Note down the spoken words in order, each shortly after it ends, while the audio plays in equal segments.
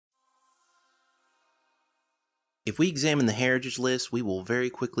If we examine the heritage list, we will very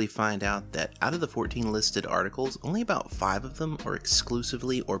quickly find out that out of the 14 listed articles, only about 5 of them are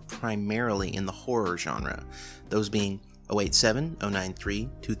exclusively or primarily in the horror genre, those being 087, 093,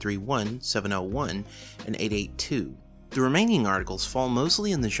 231, 701, and 882. The remaining articles fall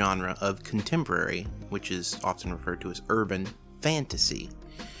mostly in the genre of contemporary, which is often referred to as urban fantasy,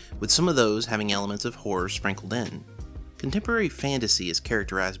 with some of those having elements of horror sprinkled in. Contemporary fantasy is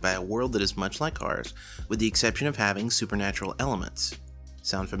characterized by a world that is much like ours, with the exception of having supernatural elements.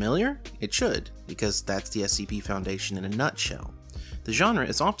 Sound familiar? It should, because that's the SCP Foundation in a nutshell. The genre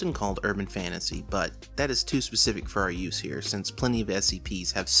is often called urban fantasy, but that is too specific for our use here, since plenty of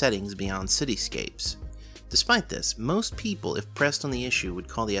SCPs have settings beyond cityscapes. Despite this, most people, if pressed on the issue, would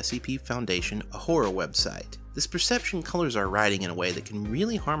call the SCP Foundation a horror website. This perception colors our writing in a way that can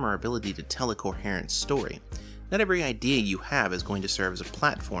really harm our ability to tell a coherent story. Not every idea you have is going to serve as a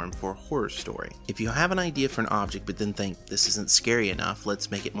platform for a horror story. If you have an idea for an object but then think, this isn't scary enough,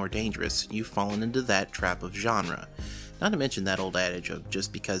 let's make it more dangerous, you've fallen into that trap of genre. Not to mention that old adage of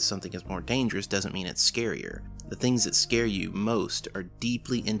just because something is more dangerous doesn't mean it's scarier. The things that scare you most are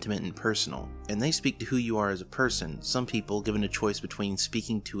deeply intimate and personal, and they speak to who you are as a person. Some people, given a choice between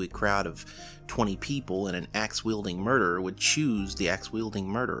speaking to a crowd of 20 people and an axe-wielding murderer, would choose the axe-wielding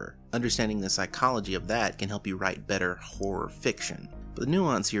murderer. Understanding the psychology of that can help you write better horror fiction. But the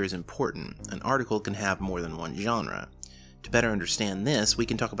nuance here is important. An article can have more than one genre. To better understand this, we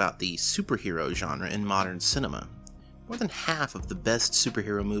can talk about the superhero genre in modern cinema. More than half of the best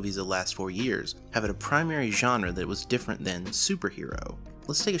superhero movies of the last 4 years have a primary genre that was different than superhero.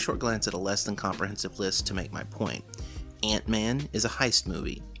 Let's take a short glance at a less than comprehensive list to make my point. Ant-Man is a heist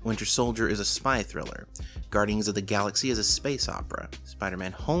movie, Winter Soldier is a spy thriller, Guardians of the Galaxy is a space opera,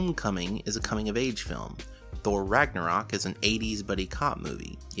 Spider-Man Homecoming is a coming-of-age film, Thor Ragnarok is an 80s buddy cop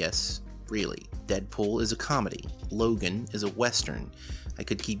movie. Yes, really. Deadpool is a comedy, Logan is a western. I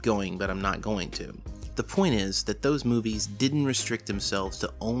could keep going, but I'm not going to. The point is that those movies didn't restrict themselves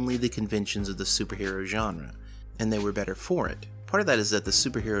to only the conventions of the superhero genre, and they were better for it. Part of that is that the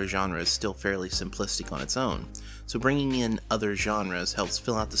superhero genre is still fairly simplistic on its own, so bringing in other genres helps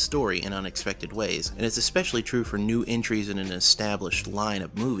fill out the story in unexpected ways, and it's especially true for new entries in an established line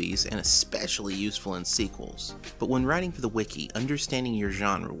of movies, and especially useful in sequels. But when writing for the wiki, understanding your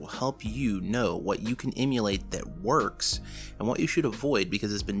genre will help you know what you can emulate that works, and what you should avoid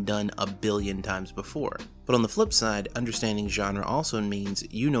because it's been done a billion times before. But on the flip side, understanding genre also means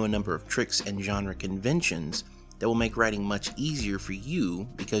you know a number of tricks and genre conventions that will make writing much easier for you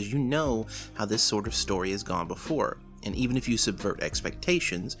because you know how this sort of story has gone before. And even if you subvert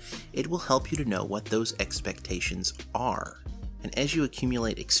expectations, it will help you to know what those expectations are. And as you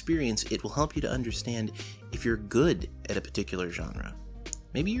accumulate experience, it will help you to understand if you're good at a particular genre.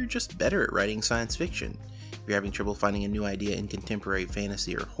 Maybe you're just better at writing science fiction. If you're having trouble finding a new idea in contemporary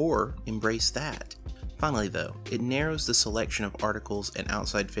fantasy or horror, embrace that. Finally though, it narrows the selection of articles and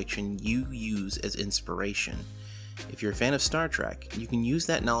outside fiction you use as inspiration. If you're a fan of Star Trek, you can use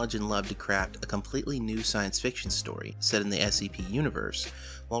that knowledge and love to craft a completely new science fiction story set in the SCP universe,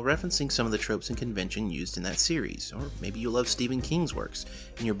 while referencing some of the tropes and convention used in that series. Or maybe you love Stephen King's works,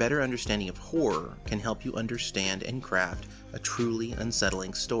 and your better understanding of horror can help you understand and craft a truly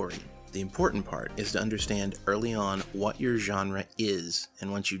unsettling story. The important part is to understand early on what your genre is,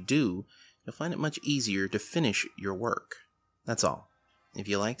 and once you do, you'll find it much easier to finish your work. That's all. If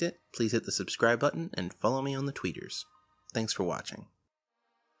you liked it, please hit the subscribe button and follow me on the tweeters. Thanks for watching.